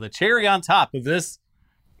 the cherry on top of this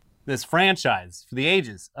franchise for the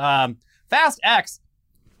ages. Fast X,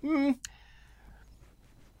 running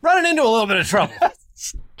into a little bit of trouble.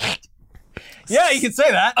 Yeah, you can say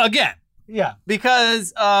that. Again. Yeah.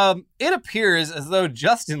 Because it appears as though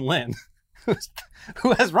Justin Lin,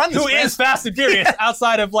 who has run this is Fast and Furious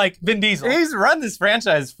outside of like Vin Diesel. He's run this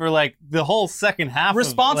franchise for like the whole second half.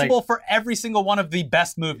 Responsible for every single one of the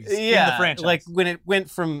best movies in the franchise. Like when it went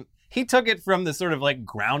from, he took it from the sort of like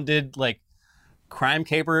grounded like crime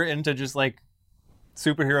caper into just like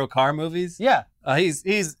superhero car movies. Yeah.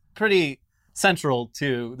 He's pretty central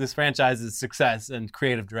to this franchise's success and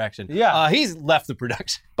creative direction. Yeah. He's left the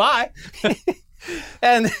production. Bye.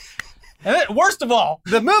 and then, worst of all,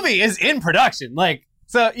 the movie is in production. Like,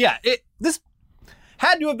 so yeah, this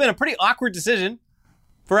had to have been a pretty awkward decision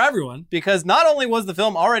for everyone, because not only was the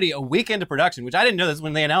film already a week into production, which I didn't know this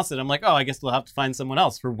when they announced it. I'm like, oh, I guess they'll have to find someone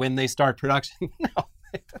else for when they start production. No.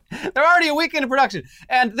 They're already a week into production.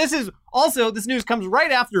 And this news comes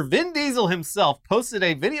right after Vin Diesel himself posted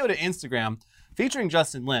a video to Instagram featuring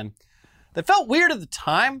Justin Lin that felt weird at the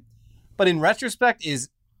time, but in retrospect is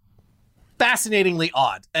fascinatingly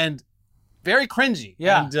odd and very cringy.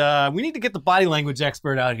 Yeah. And we need to get the body language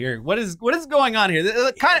expert out here. What is going on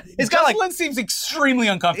here? Justin Lin seems extremely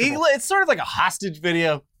uncomfortable. It's sort of like a hostage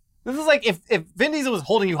video. This is like if Vin Diesel was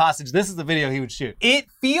holding you hostage, this is the video he would shoot. It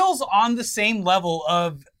feels on the same level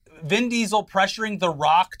of Vin Diesel pressuring The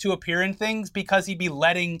Rock to appear in things because he'd be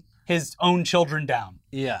letting his own children down.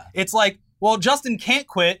 Yeah. It's like, well, Justin can't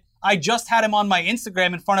quit. I just had him on my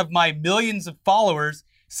Instagram in front of my millions of followers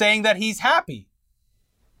saying that he's happy.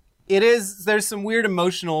 There's some weird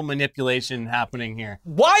emotional manipulation happening here.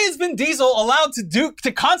 Why is Vin Diesel allowed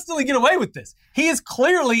to constantly get away with this? He is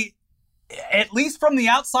clearly, at least from the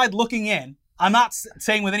outside looking in, I'm not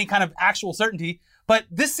saying with any kind of actual certainty, but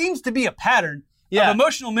this seems to be a pattern of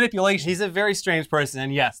emotional manipulation. He's a very strange person,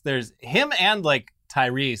 and yes, there's him and like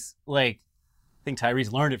Tyrese. Like, I think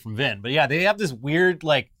Tyrese learned it from Vin, but yeah, they have this weird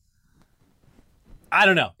like, I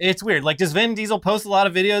don't know. It's weird. Like, does Vin Diesel post a lot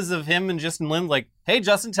of videos of him and Justin Lin like, hey,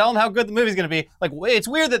 Justin, tell him how good the movie's going to be? Like, it's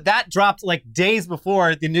weird that dropped like days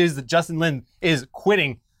before the news that Justin Lin is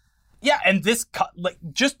quitting. Yeah, and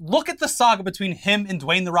just look at the saga between him and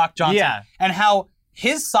Dwayne The Rock Johnson. Yeah. And how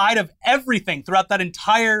his side of everything throughout that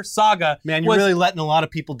entire saga. Man, you're really letting a lot of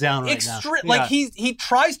people down right now. Like, he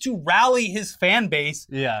tries to rally his fan base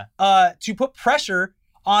to put pressure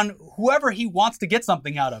on whoever he wants to get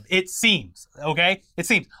something out of. It seems, okay? It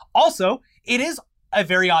seems. Also, it is a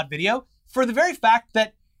very odd video for the very fact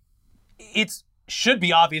that it should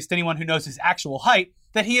be obvious to anyone who knows his actual height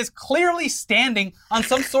that he is clearly standing on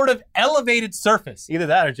some sort of elevated surface. Either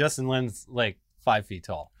that or Justin Lin's like 5 feet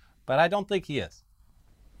tall. But I don't think he is.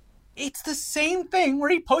 It's the same thing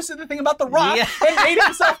where he posted the thing about The Rock and made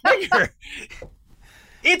himself bigger.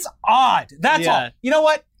 It's odd. That's all. You know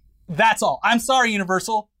what? That's all. I'm sorry,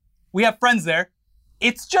 Universal. We have friends there.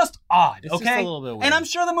 It's just odd, it's okay? Just a little bit weird. And I'm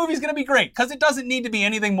sure the movie's going to be great because it doesn't need to be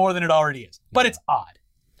anything more than it already is. But it's odd.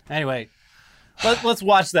 Anyway, let's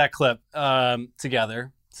watch that clip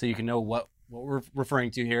together so you can know what we're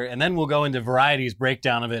referring to here. And then we'll go into Variety's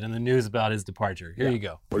breakdown of it and the news about his departure. Here you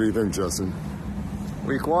go. What do you think, Justin?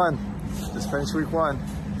 Week 1. Just finished week 1.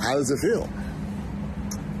 How does it feel?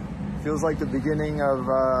 Feels like the beginning of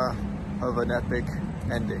an epic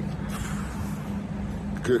ending.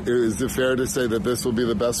 Is it fair to say that this will be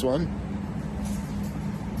the best one?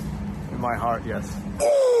 In my heart, yes.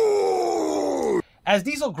 As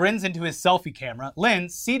Diesel grins into his selfie camera, Lin,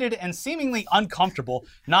 seated and seemingly uncomfortable,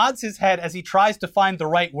 nods his head as he tries to find the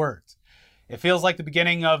right words. It feels like the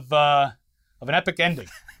beginning of an epic ending,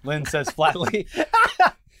 Lin says flatly.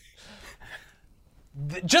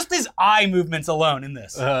 Just his eye movements alone in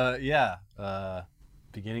this.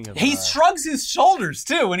 Beginning of... He shrugs his shoulders,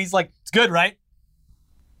 too, and he's like, it's good, right?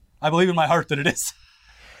 I believe in my heart that it is.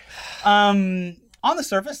 On the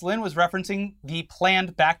surface, Lin was referencing the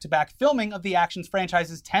planned back-to-back filming of the Actions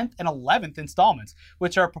franchise's 10th and 11th installments,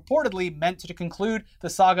 which are purportedly meant to conclude the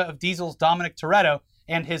saga of Diesel's Dominic Toretto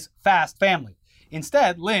and his Fast family.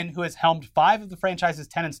 Instead, Lin, who has helmed 5 of the franchise's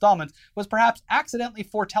 10 installments, was perhaps accidentally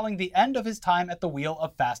foretelling the end of his time at the wheel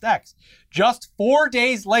of Fast X. Just 4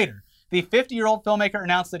 days later, the 50-year-old filmmaker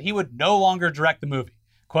announced that he would no longer direct the movie.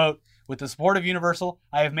 Quote, with the support of Universal,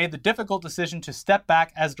 I have made the difficult decision to step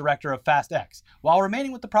back as director of Fast X, while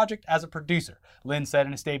remaining with the project as a producer, Lin said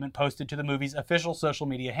in a statement posted to the movie's official social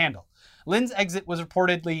media handle. Lin's exit was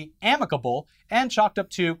reportedly amicable and chalked up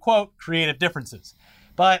to, quote, creative differences.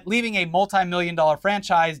 But leaving a multi-million-dollar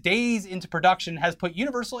franchise days into production has put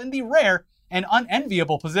Universal in the rare and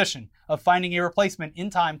unenviable position of finding a replacement in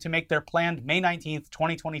time to make their planned May 19th,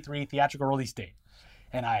 2023 theatrical release date.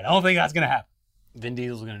 And I don't think that's going to happen. Vin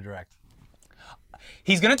Diesel's going to direct.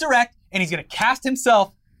 He's going to direct, and he's going to cast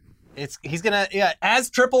himself He's going to... as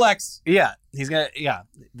Triple X. Yeah, he's going to... Yeah,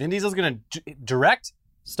 Vin Diesel's going to direct,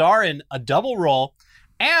 star in a double role,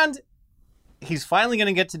 and he's finally going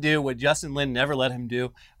to get to do what Justin Lin never let him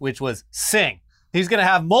do, which was sing. He's going to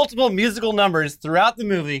have multiple musical numbers throughout the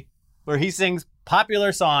movie where he sings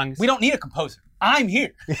popular songs. We don't need a composer. I'm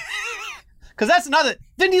here. Because that's another...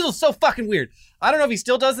 Vin Diesel's so fucking weird. I don't know if he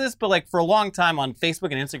still does this, but like for a long time on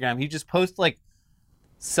Facebook and Instagram, he just posts like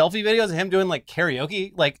selfie videos of him doing like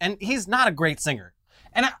karaoke. Like, and he's not a great singer.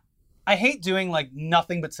 And I hate doing like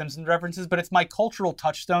nothing but Simpsons references, but it's my cultural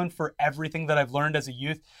touchstone for everything that I've learned as a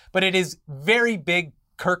youth. But it is very big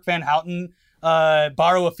Kirk Van Houten,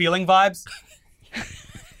 borrow a feeling vibes.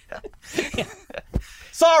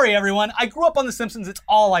 Sorry, everyone. I grew up on The Simpsons. It's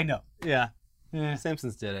all I know. Yeah.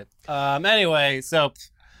 Simpsons did it. Anyway, so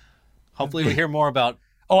hopefully we hear more about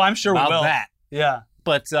I'm sure we will. that. Yeah.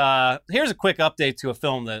 But here's a quick update to a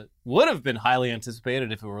film that would have been highly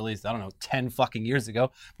anticipated if it were released, 10 fucking years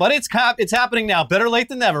ago. But it's happening now. Better late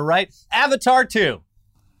than never, right? Avatar 2.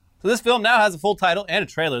 So this film now has a full title and a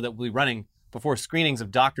trailer that will be running before screenings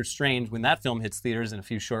of Doctor Strange when that film hits theaters in a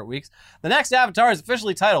few short weeks. The next Avatar is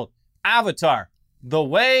officially titled Avatar: The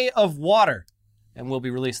Way of Water and will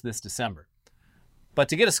be released this December. But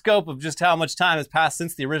to get a scope of just how much time has passed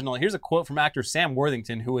since the original, here's a quote from actor Sam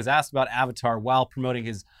Worthington, who was asked about Avatar while promoting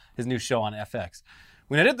his new show on FX.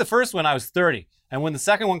 When I did the first one, I was 30. And when the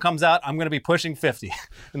second one comes out, I'm going to be pushing 50.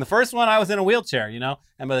 In the first one, I was in a wheelchair,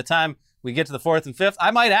 And by the time we get to the fourth and fifth,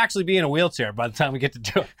 I might actually be in a wheelchair by the time we get to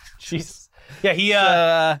do it. Jesus.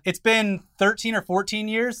 Yeah, it's been 13 or 14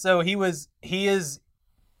 years, so he is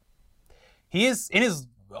in his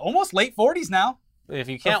almost late 40s now. If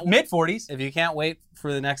you can't mid 40s. If you can't wait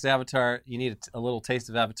for the next Avatar, you need a little taste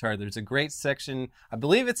of Avatar. There's a great section. I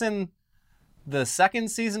believe it's in the second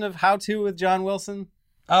season of How To with John Wilson.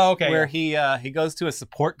 Oh, okay. Where he goes to a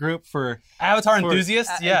support group for Avatar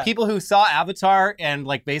enthusiasts. Yeah, people who saw Avatar and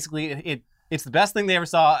like basically it's the best thing they ever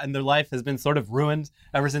saw, and their life has been sort of ruined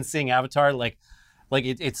ever since seeing Avatar. Like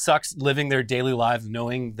it sucks living their daily lives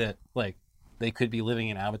knowing that like they could be living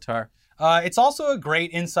in Avatar. It's also a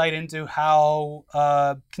great insight into how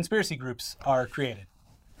conspiracy groups are created.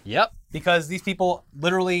 Yep. Because these people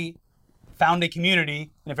literally found a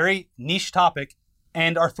community in a very niche topic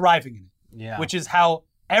and are thriving in it. Yeah. Which is how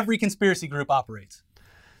every conspiracy group operates.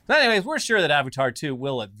 So anyways, we're sure that Avatar 2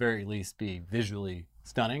 will at very least be visually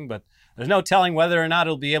stunning, but there's no telling whether or not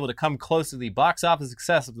it'll be able to come close to the box office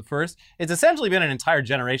success of the first. It's essentially been an entire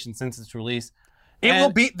generation since its release.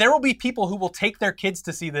 There will be people who will take their kids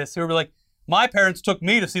to see this who will be like, my parents took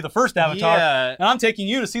me to see the first Avatar, and I'm taking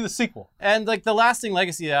you to see the sequel. And like the lasting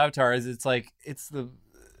legacy of Avatar is it's the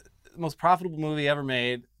most profitable movie ever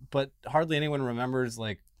made, but hardly anyone remembers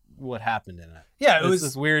like what happened in it. Yeah, it was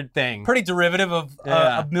this weird thing. Pretty derivative of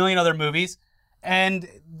a million other movies. And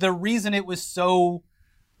the reason it was so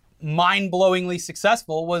mind-blowingly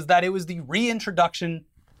successful was that it was the reintroduction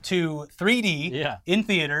to 3D in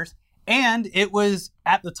theaters. And it was,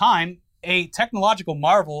 at the time, a technological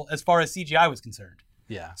marvel as far as CGI was concerned.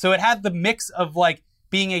 Yeah. So it had the mix of like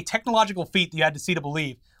being a technological feat that you had to see to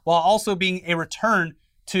believe, while also being a return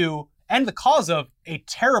to, and the cause of, a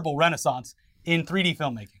terrible renaissance in 3D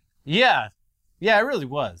filmmaking. Yeah. Yeah, it really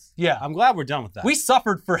was. Yeah. I'm glad we're done with that. We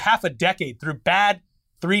suffered for half a decade through bad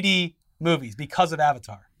 3D movies because of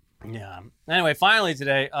Avatar. Yeah. Anyway, finally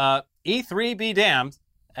today, E3 be damned.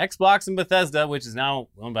 Xbox and Bethesda, which is now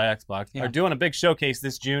owned by Xbox, are doing a big showcase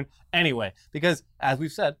this June anyway. Because, as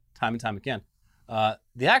we've said time and time again,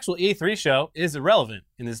 the actual E3 show is irrelevant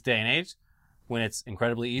in this day and age when it's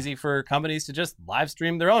incredibly easy for companies to just live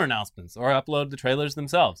stream their own announcements or upload the trailers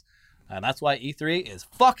themselves. And that's why E3 is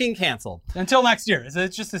fucking canceled. Until next year.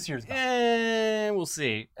 It's just this year's. And we'll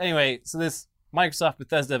see. Anyway, so this Microsoft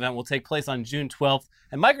Bethesda event will take place on June 12th,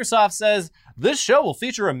 and Microsoft says this show will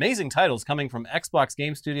feature amazing titles coming from Xbox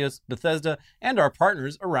Game Studios, Bethesda, and our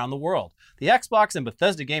partners around the world. The Xbox and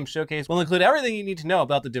Bethesda Game Showcase will include everything you need to know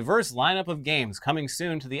about the diverse lineup of games coming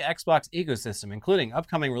soon to the Xbox ecosystem, including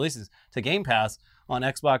upcoming releases to Game Pass on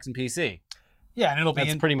Xbox and PC. Yeah, and it'll be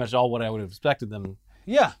That's pretty much all what I would have expected them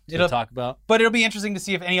to talk about. But it'll be interesting to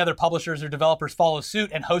see if any other publishers or developers follow suit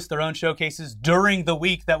and host their own showcases during the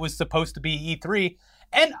week that was supposed to be E3.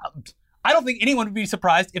 And I don't think anyone would be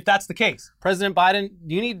surprised if that's the case. President Biden,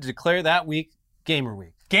 you need to declare that week Gamer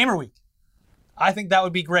Week. Gamer Week. I think that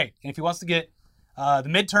would be great. And if he wants to get the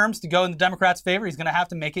midterms to go in the Democrats' favor, he's going to have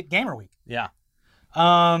to make it Gamer Week. Yeah.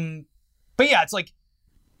 But yeah, it's like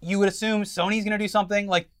you would assume Sony's going to do something.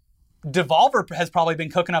 Like Devolver has probably been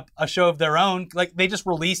cooking up a show of their own. Like they just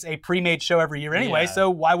release a pre-made show every year anyway, so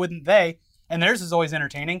why wouldn't they? And theirs is always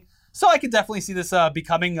entertaining. So I could definitely see this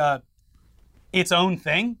becoming its own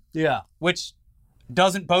thing. Yeah. Which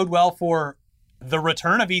doesn't bode well for the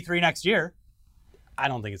return of E3 next year. I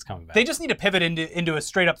don't think it's coming back. They just need to pivot into a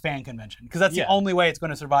straight up fan convention because that's the only way it's going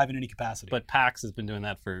to survive in any capacity. But PAX has been doing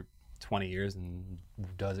that for 20 years and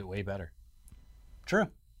does it way better. True.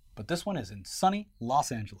 But this one is in sunny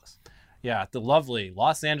Los Angeles. Yeah, at the lovely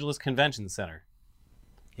Los Angeles Convention Center.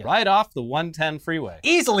 Yeah. Right off the 110 freeway.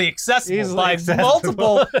 Easily accessible by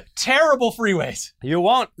multiple terrible freeways. You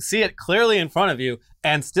won't see it clearly in front of you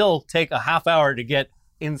and still take a half hour to get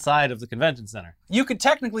inside of the convention center. You could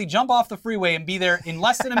technically jump off the freeway and be there in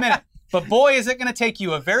less than a minute, but boy, is it going to take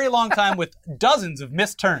you a very long time with dozens of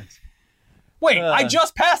missed turns. Wait, I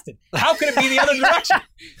just passed it. How could it be the other direction?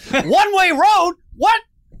 One-way road? What?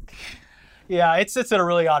 Yeah, it sits at a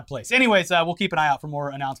really odd place. Anyways, we'll keep an eye out for more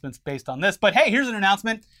announcements based on this. But hey, here's an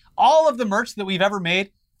announcement. All of the merch that we've ever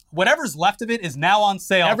made, whatever's left of it is now on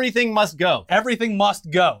sale. Everything must go. Everything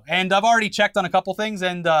must go. And I've already checked on a couple things,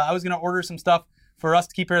 and I was going to order some stuff for us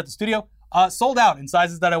to keep here at the studio. Sold out in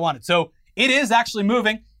sizes that I wanted. So it is actually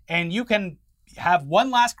moving, and you can have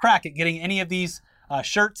one last crack at getting any of these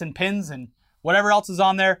shirts and pins and whatever else is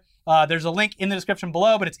on there. There's a link in the description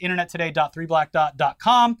below, but it's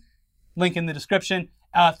internettoday.3blackdot.com. Link in the description.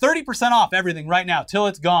 30% off everything right now till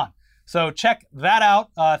it's gone. So check that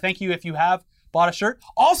out. Thank you if you have bought a shirt.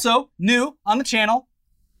 Also, new on the channel,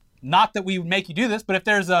 not that we would make you do this, but if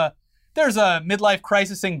there's a midlife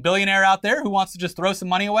crisising billionaire out there who wants to just throw some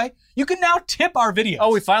money away, you can now tip our videos.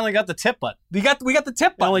 Oh, we finally got the tip button. We got the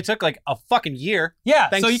tip button. It only took like a fucking year. Yeah.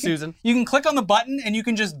 Thanks, so Susan. You can click on the button and you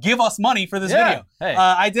can just give us money for this video. Hey.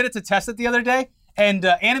 I did it to test it the other day, and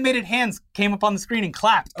animated hands came up on the screen and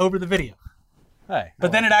clapped over the video. Hey.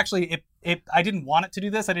 But then it actually, I didn't want it to do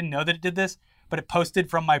this. I didn't know that it did this, but it posted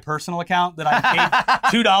from my personal account that I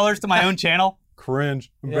paid $2 to my own channel.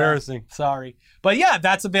 Cringe. Embarrassing. Yeah, sorry. But yeah,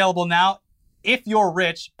 that's available now. If you're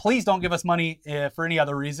rich, please don't give us money for any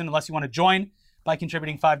other reason unless you want to join by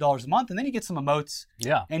contributing $5 a month, and then you get some emotes.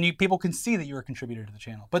 Yeah. And people can see that you're a contributor to the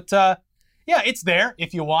channel. But yeah, it's there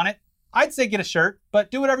if you want it. I'd say get a shirt,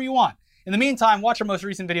 but do whatever you want. In the meantime, watch our most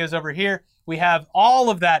recent videos over here. We have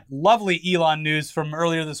all of that lovely Elon news from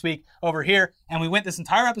earlier this week over here, and we went this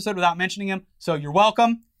entire episode without mentioning him, so you're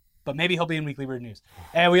welcome, but maybe he'll be in Weekly Weird News.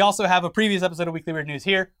 And we also have a previous episode of Weekly Weird News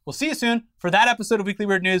here. We'll see you soon for that episode of Weekly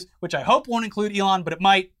Weird News, which I hope won't include Elon, but it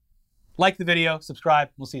might. Like the video, subscribe.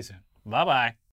 We'll see you soon. Bye-bye.